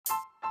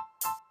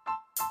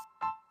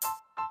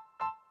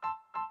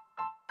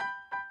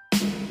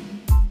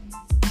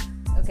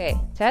Okay,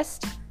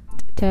 test.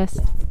 Test.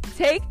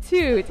 Take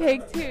two.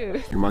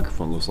 Your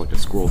microphone looks like a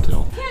squirrel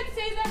tail. I can't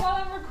say that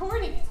while I'm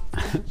recording.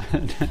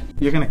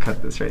 You're gonna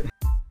cut this, right?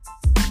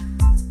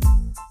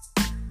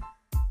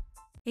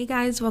 Hey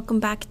guys, welcome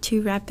back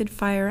to Rapid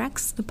Fire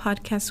X, the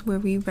podcast where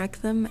we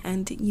wreck them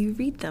and you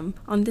read them.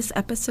 On this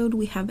episode,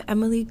 we have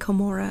Emily,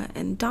 Komora,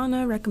 and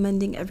Donna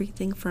recommending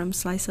everything from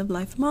slice of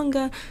life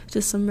manga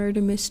to some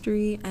murder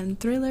mystery and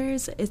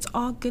thrillers. It's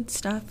all good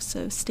stuff,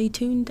 so stay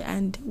tuned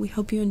and we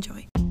hope you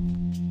enjoy.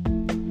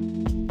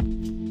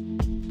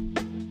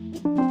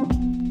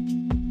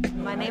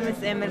 My name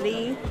is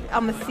Emily.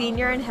 I'm a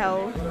senior in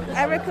health.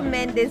 I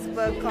recommend this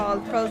book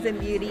called Frozen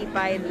Beauty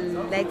by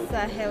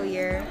Lexa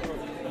Hellier,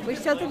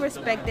 which tells the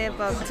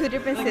perspective of two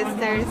different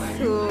sisters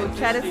who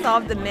try to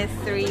solve the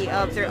mystery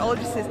of their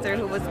older sister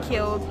who was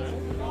killed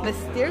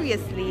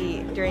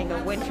mysteriously during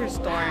a winter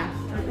storm.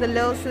 The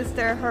little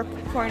sister, her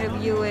point of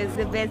view is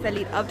the events that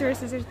lead up to her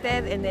sister's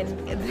death, and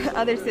then the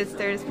other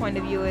sister's point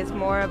of view is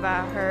more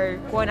about her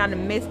going on a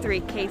mystery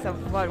case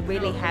of what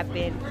really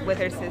happened with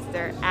her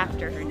sister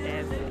after her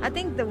death. I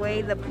think the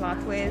way the plot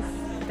twist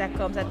that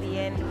comes at the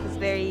end was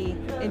very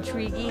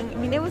intriguing. I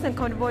mean, it was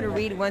uncomfortable to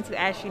read once you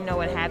actually know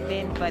what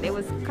happened, but it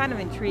was kind of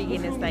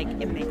intriguing. It's like,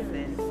 it makes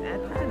sense. I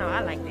don't know, I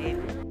liked it.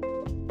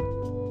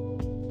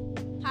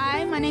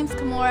 Hi, my name's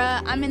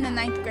Komora. I'm in the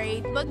 9th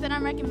grade. The book that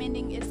I'm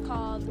recommending is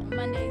called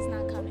Monday's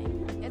Not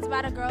Coming. It's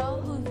about a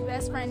girl whose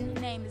best friend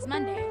name is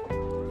Monday.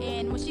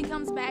 And when she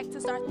comes back to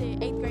start the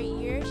 8th grade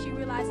year, she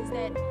realizes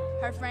that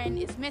her friend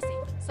is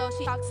missing. So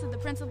she talks to the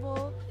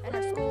principal at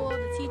her school,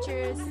 the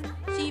teachers.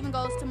 She even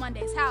goes to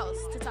Monday's house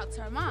to talk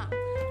to her mom.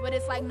 But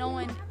it's like no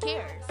one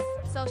cares.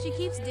 So she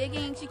keeps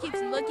digging, she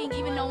keeps looking,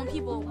 even though when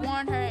people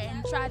warn her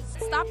and try to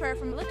stop her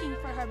from looking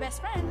for her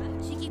best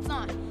friend, she keeps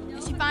on.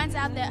 And she finds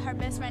out that her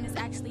best friend is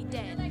actually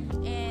dead.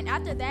 And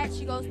after that,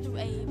 she goes through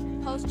a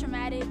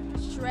post-traumatic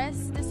stress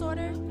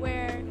disorder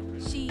where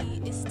she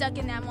is stuck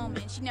in that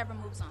moment. She never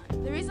moves on.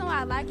 The reason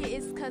why I like it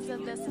is because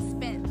of the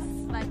suspense.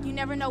 Like, you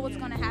never know what's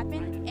going to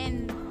happen,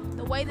 and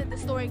the way that the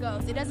story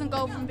goes. It doesn't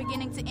go from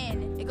beginning to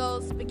end. It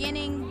goes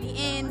beginning, the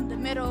end, the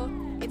middle.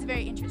 It's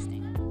very interesting.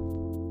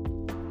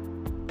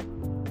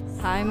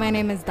 Hi, my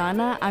name is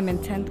Donna. I'm in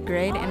 10th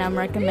grade and I'm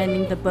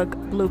recommending the book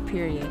Blue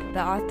Period.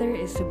 The author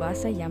is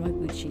Tsubasa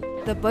Yamaguchi.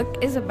 The book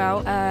is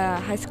about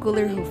a high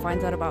schooler who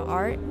finds out about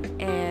art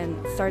and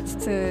starts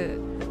to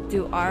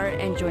do art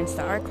and joins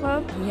the art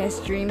club. He has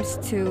dreams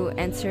to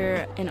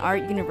enter an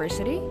art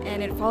university,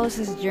 and it follows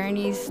his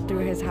journeys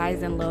through his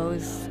highs and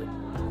lows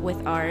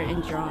with art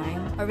and drawing.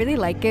 I really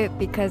like it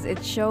because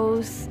it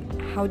shows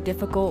how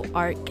difficult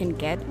art can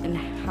get and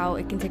how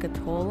it can take a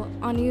toll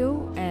on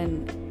you,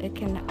 and it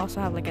can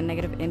also have like a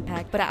negative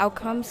impact, but the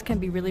outcomes can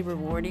be really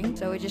rewarding.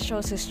 So it just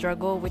shows his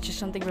struggle, which is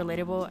something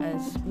relatable.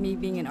 As me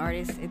being an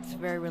artist, it's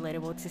very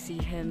relatable to see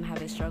him have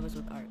his struggles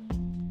with art.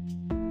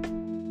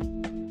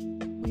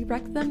 We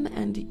wreck them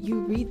and you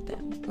read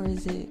them, or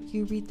is it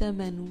you read them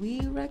and we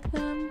wreck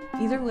them?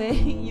 Either way,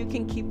 you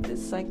can keep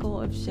this cycle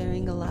of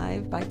sharing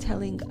alive by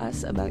telling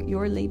us about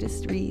your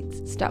latest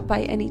reads. Stop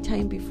by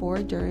anytime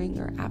before, during,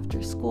 or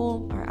after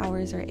school. Our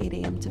hours are 8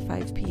 a.m. to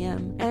 5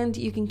 p.m. And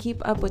you can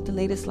keep up with the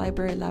latest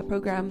Library Lab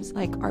programs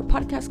like our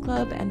podcast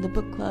club and the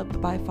book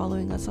club by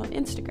following us on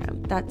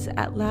Instagram. That's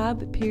at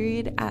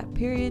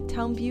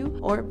lab.@Townview,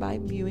 or by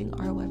viewing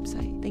our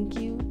website. Thank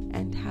you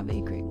and have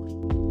a great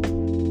one.